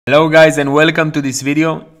Hello guys and welcome to this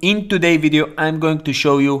video. In today's video I'm going to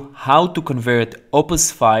show you how to convert opus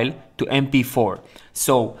file to mp4.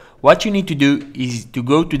 So what you need to do is to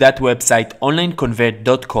go to that website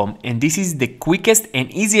onlineconvert.com, and this is the quickest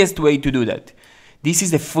and easiest way to do that. This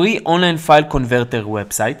is a free online file converter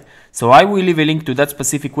website, so I will leave a link to that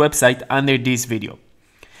specific website under this video.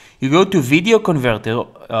 You go to video converter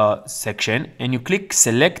section and you click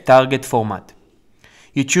select target format.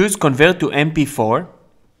 You choose convert to mp4.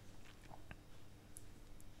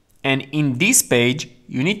 And in this page,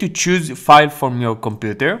 you need to choose a file from your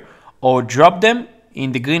computer or drop them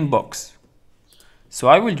in the green box. So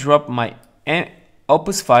I will drop my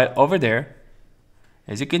opus file over there.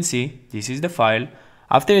 As you can see, this is the file.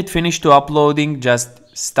 After it finished to uploading, just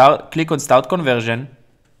click on start conversion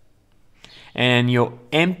and your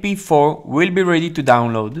mp4 will be ready to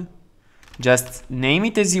download. Just name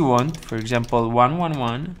it as you want, for example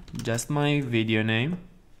 111, just my video name,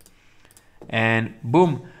 and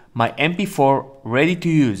boom, my mp4 ready to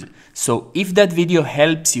use. So if that video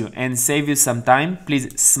helps you and save you some time,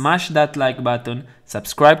 please smash that like button,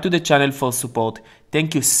 subscribe to the channel for support.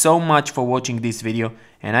 Thank you so much for watching this video,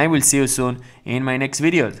 and I will see you soon in my next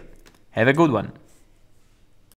videos. Have a good one.